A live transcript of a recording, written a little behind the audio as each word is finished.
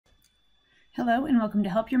Hello and welcome to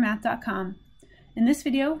helpyourmath.com. In this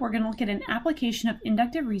video, we're going to look at an application of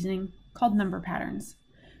inductive reasoning called number patterns.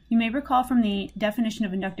 You may recall from the definition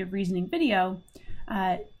of inductive reasoning video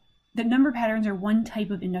that number patterns are one type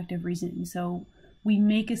of inductive reasoning. So we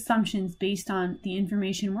make assumptions based on the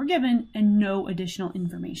information we're given and no additional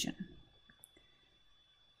information.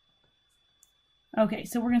 Okay,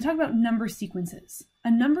 so we're going to talk about number sequences.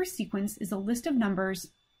 A number sequence is a list of numbers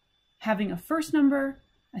having a first number,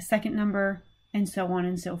 a second number, and so on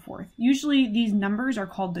and so forth. Usually these numbers are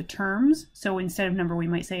called the terms. So instead of number, we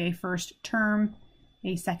might say a first term,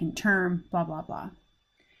 a second term, blah, blah, blah.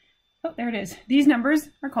 Oh, there it is. These numbers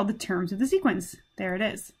are called the terms of the sequence. There it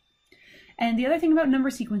is. And the other thing about number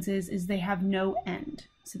sequences is they have no end.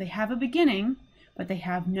 So they have a beginning, but they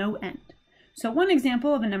have no end. So one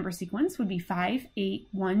example of a number sequence would be 5, 8,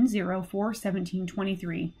 1, 0, 4, 17,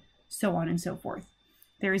 23, so on and so forth.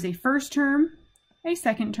 There is a first term, a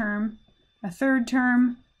second term, a third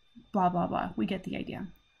term, blah, blah, blah. We get the idea.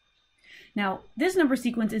 Now, this number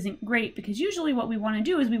sequence isn't great because usually what we want to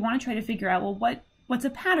do is we want to try to figure out, well, what's a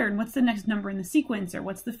pattern? What's the next number in the sequence? Or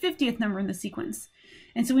what's the 50th number in the sequence?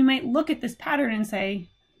 And so we might look at this pattern and say,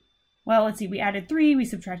 well, let's see, we added 3, we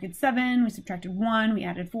subtracted 7, we subtracted 1, we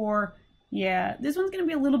added 4. Yeah, this one's going to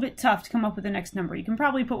be a little bit tough to come up with the next number. You can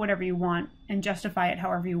probably put whatever you want and justify it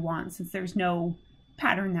however you want since there's no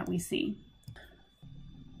pattern that we see.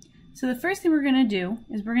 So the first thing we're going to do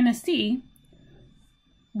is we're going to see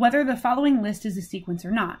whether the following list is a sequence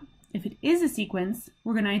or not. If it is a sequence,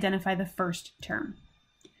 we're going to identify the first term.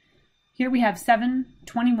 Here we have 7,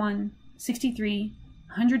 21, 63,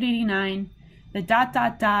 189, the ...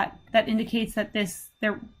 that indicates that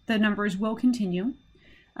the numbers will continue.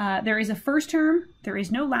 There is a first term, there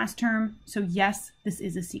is no last term, so yes, this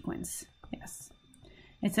is a sequence. Yes.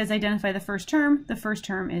 It says identify the first term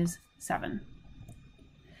is 7.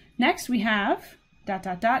 Next we have ...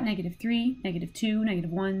 -3, -2,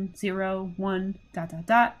 -1, 0, 1, ...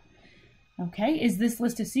 Okay, is this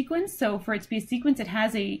list a sequence? So for it to be a sequence, it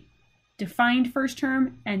has a defined first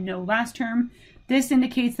term and no last term. This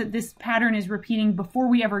indicates that this pattern is repeating before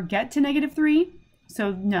we ever get to -3.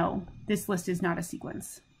 So no, this list is not a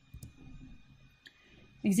sequence.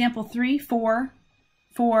 Example 3, 4,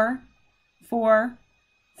 4, 4,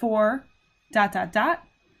 4, ...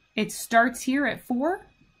 It starts here at 4.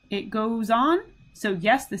 It goes on. So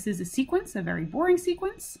yes, this is a sequence, a very boring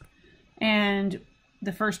sequence. And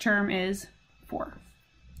the first term is 4.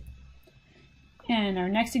 And our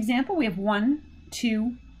next example, we have 1,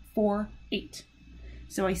 2, 4, 8.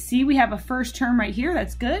 So I see we have a first term right here.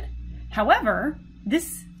 That's good. However,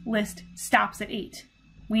 this list stops at 8.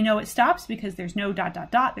 We know it stops because there's no ...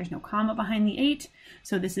 there's no comma behind the 8.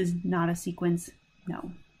 So this is not a sequence,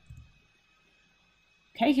 no.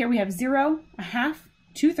 Okay, here we have 0, a half,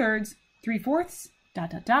 2/3,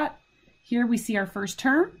 3/4, ... Here we see our first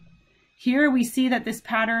term. Here we see that this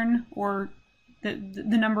pattern or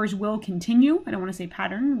the numbers will continue. I don't want to say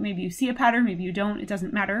pattern. Maybe you see a pattern, maybe you don't. It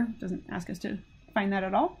doesn't matter. It doesn't ask us to find that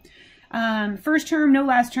at all. First term, no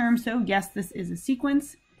last term. So yes, this is a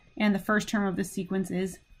sequence. And the first term of this sequence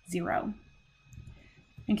is 0.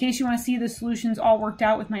 In case you want to see the solutions all worked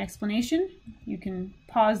out with my explanation, you can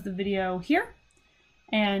pause the video here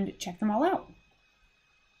and check them all out.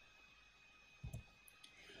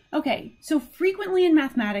 Okay, so frequently in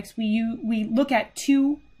mathematics, we look at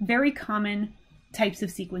two very common types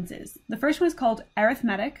of sequences. The first one is called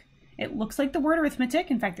arithmetic. It looks like the word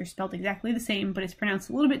arithmetic. In fact, they're spelled exactly the same, but it's pronounced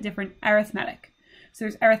a little bit different, arithmetic. So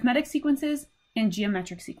there's arithmetic sequences and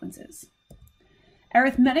geometric sequences.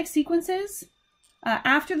 Arithmetic sequences,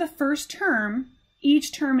 after the first term,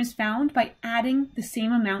 each term is found by adding the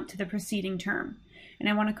same amount to the preceding term. And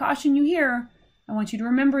I want to caution you here, I want you to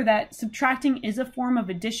remember that subtracting is a form of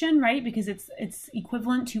addition, right? Because it's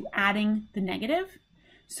equivalent to adding the negative.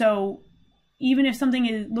 So even if something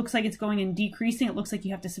looks like it's going in decreasing, it looks like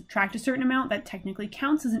you have to subtract a certain amount, that technically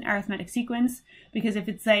counts as an arithmetic sequence, because if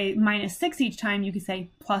it's, say, -6 each time, you could say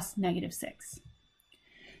plus -6.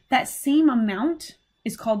 That same amount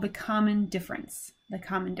is called the common difference,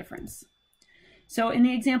 So in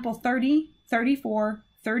the example 30, 34,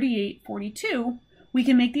 38, 42, we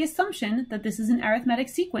can make the assumption that this is an arithmetic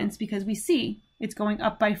sequence because we see it's going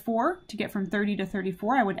up by 4. To get from 30 to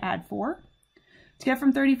 34, I would add 4. To get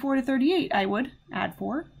from 34 to 38, I would add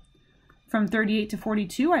 4. From 38 to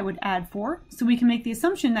 42, I would add 4. So we can make the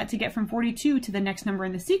assumption that to get from 42 to the next number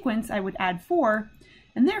in the sequence, I would add 4.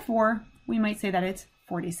 And therefore, we might say that it's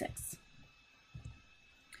 46.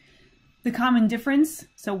 The common difference,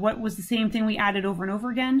 so what was the same thing we added over and over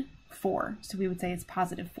again? 4. So we would say it's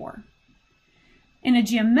 +4. In a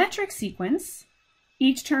geometric sequence,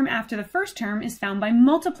 Each term after the first term is found by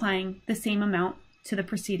multiplying the same amount to the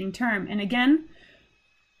preceding term. And again,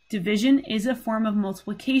 division is a form of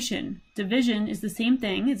multiplication. Division is the same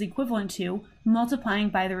thing, is equivalent to multiplying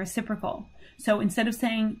by the reciprocal. So instead of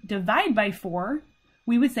saying divide by 4,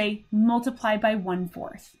 we would say multiply by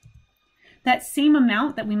 1/4. That same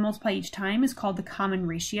amount that we multiply each time is called the common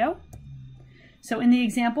ratio. So in the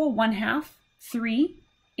example, 1/2, 3,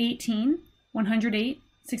 18, 108,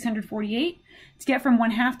 648. To get from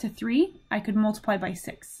 1/2 to 3, I could multiply by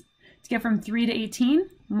 6. To get from 3 to 18,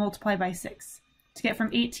 multiply by 6. To get from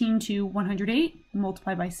 18 to 108,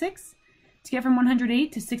 multiply by 6. To get from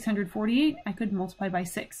 108 to 648, I could multiply by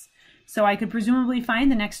 6. So I could presumably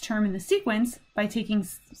find the next term in the sequence by taking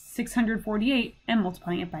 648 and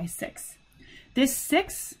multiplying it by 6. This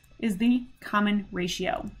 6 is the common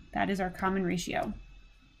ratio. That is our common ratio.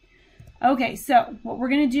 Okay, so what we're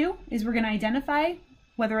going to do is we're going to identify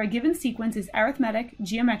whether a given sequence is arithmetic,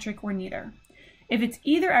 geometric, or neither. If it's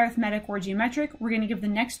either arithmetic or geometric, we're going to give the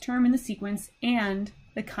next term in the sequence and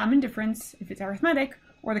the common difference if it's arithmetic,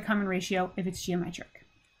 or the common ratio if it's geometric.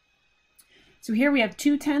 So here we have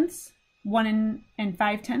 2/10, 1 and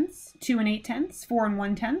 5/10, 2 and 8/10, 4 and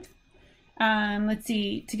 1/10. Let's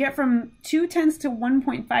see, to get from 2/10 to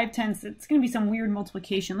 1.5/10, it's going to be some weird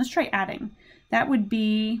multiplication. Let's try adding. That would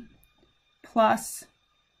be plus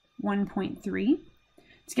 1.3.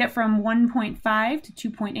 To get from 1.5 to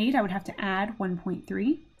 2.8, I would have to add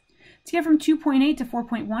 1.3. To get from 2.8 to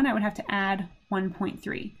 4.1, I would have to add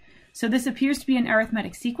 1.3. So this appears to be an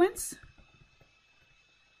arithmetic sequence.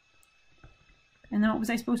 And then what was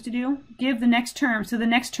I supposed to do? Give the next term. So the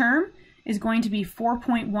next term is going to be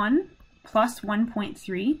 4.1 plus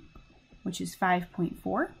 1.3, which is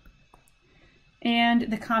 5.4. And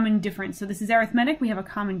the common difference. So this is arithmetic. We have a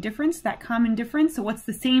common difference. That common difference, so what's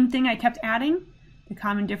the same thing I kept adding? The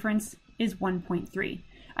common difference is 1.3.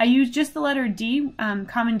 I used just the letter D.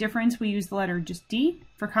 Common difference, we use the letter just D.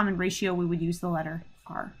 For common ratio, we would use the letter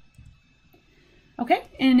R. Okay,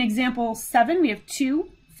 in example 7, we have 2,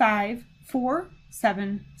 5, 4,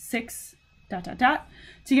 7, 6, ...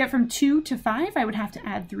 To get from 2 to 5, I would have to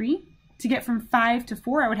add 3. To get from 5 to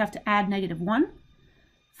 4, I would have to add -1.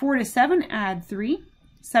 4 to 7, add 3.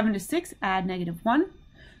 7 to 6, add -1.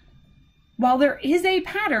 While there is a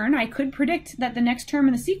pattern, I could predict that the next term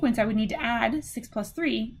in the sequence I would need to add 6 plus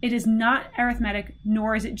 3. It is not arithmetic,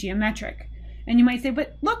 nor is it geometric. And you might say,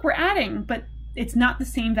 but look, we're adding, but it's not the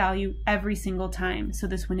same value every single time. So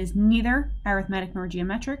this one is neither arithmetic nor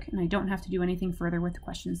geometric, and I don't have to do anything further with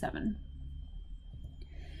question 7.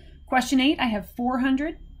 Question 8, I have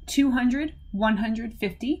 400, 200,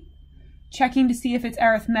 150. Checking to see if it's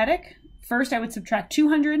arithmetic. First, I would subtract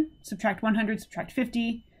 200, subtract 100, subtract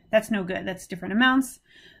 50. That's no good, that's different amounts.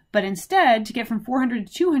 But instead, to get from 400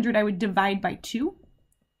 to 200, I would divide by 2.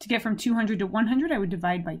 To get from 200 to 100, I would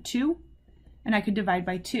divide by 2. And I could divide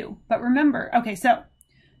by 2. But remember, okay, so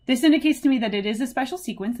this indicates to me that it is a special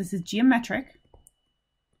sequence. This is geometric.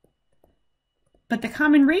 But the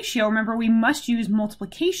common ratio, remember, we must use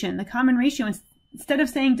multiplication. The common ratio, instead of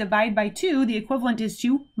saying divide by 2, the equivalent is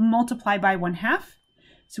to multiply by 1/2.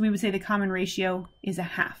 So we would say the common ratio is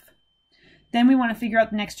 1/2. Then we want to figure out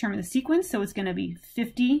the next term of the sequence. So it's going to be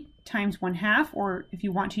 50 times 1/2, or if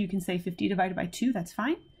you want to, you can say 50 divided by 2. That's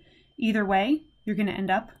fine. Either way, you're going to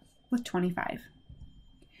end up with 25.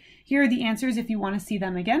 Here are the answers if you want to see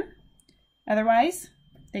them again. Otherwise,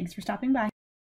 thanks for stopping by.